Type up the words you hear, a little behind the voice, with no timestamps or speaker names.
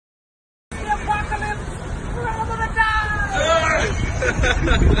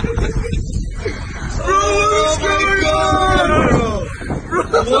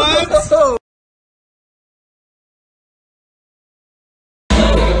What?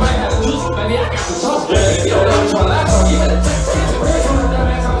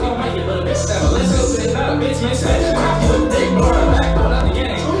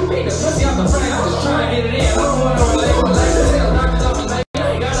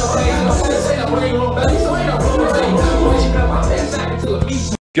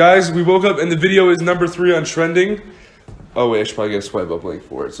 Guys, we woke up and the video is number 3 on trending. Oh wait, I should probably get a swipe up link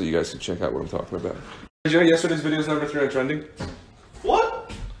for it so you guys can check out what I'm talking about. Did you know yesterday's video is number 3 on trending?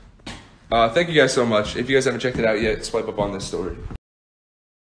 What? Thank you guys so much. If you guys haven't checked it out yet, swipe up on this story.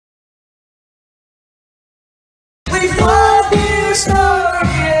 We love you so,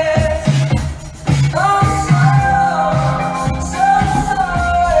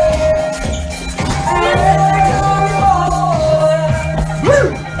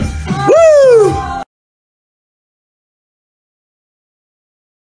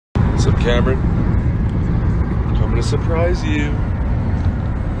 What's up, Cameron? I'm coming to surprise you.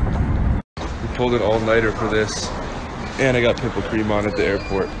 We pulled an all-nighter for this, and I got pimple cream on at the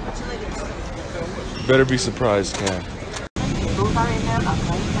airport. You better be surprised, Cam.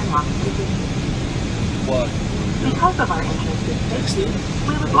 What? Because of our interest in safety,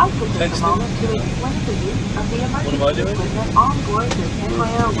 we would like to take a moment to explain the use of the emergency equipment on board the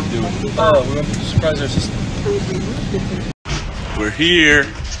Embraer 175. Oh, we're going to surprise our sister. Please remove this. We're here.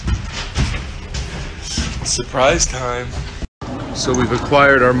 Surprise time. So we've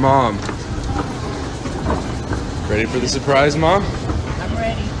acquired our mom. Ready for the surprise, Mom? I'm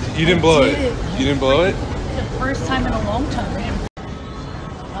ready. You didn't blow it. You didn't blow it? It's the first time in a long time.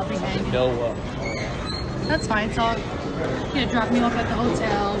 I'll be hanging. No what? That's fine. So, drop me off at the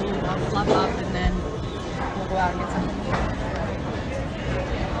hotel. I'll flop up, and then we'll go out and get something to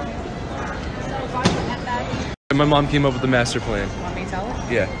eat. And my mom came up with the master plan. Want me to tell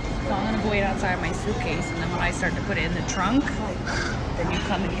it? Yeah. So I'm gonna wait outside my suitcase, and then when I start to put it in the trunk, then you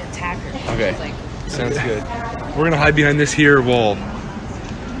come and you attack her. Okay. Like, sounds good. We're gonna hide behind this here wall,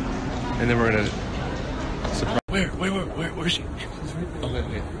 and then we're gonna surprise. Where is she? Oh,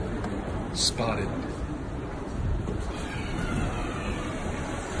 wait. Spotted.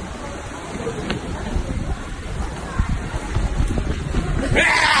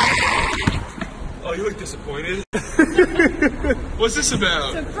 Oh, you look disappointed. What's this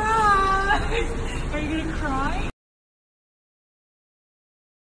about? surprise! Are you gonna cry?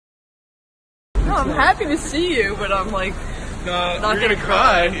 No, I'm happy to see you, but I'm like, No, not you're gonna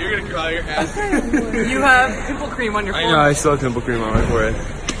cry. You're gonna cry. You're happy. you have pimple cream on your forehead. I know. I still have pimple cream on my forehead.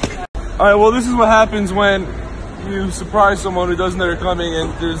 All right. Well, this is what happens when you surprise someone who doesn't know you're coming,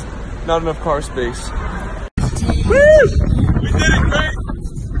 and there's not enough car space. Woo! We did it, Grace.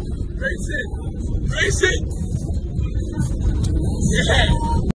 Race it. Yeah.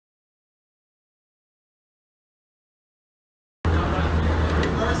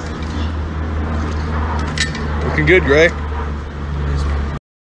 Looking good, Gray.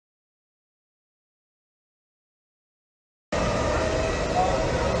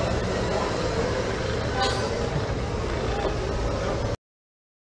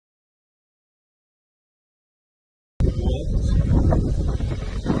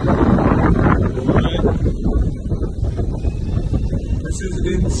 This is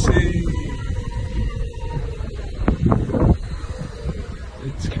insane.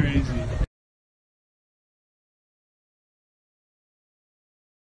 It's crazy.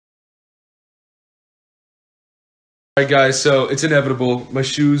 Alright guys, so it's inevitable. My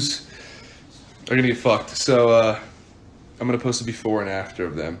shoes are gonna get fucked. So I'm gonna post a before and after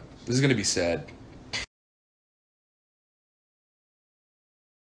of them. This is gonna be sad.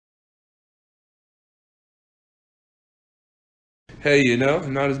 Hey,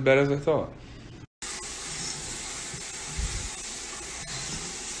 not as bad as I thought.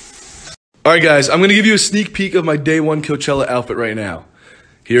 Alright guys, I'm gonna give you a sneak peek of my day 1 Coachella outfit right now.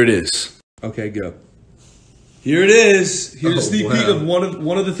 Here it is. Okay, go. Here it is. Here's a sneak peek of one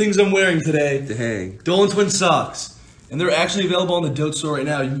of the things I'm wearing today. Dang. Dolan Twins socks. And they're actually available on the Dote store right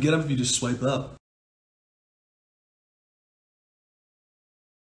now. You can get them if you just swipe up.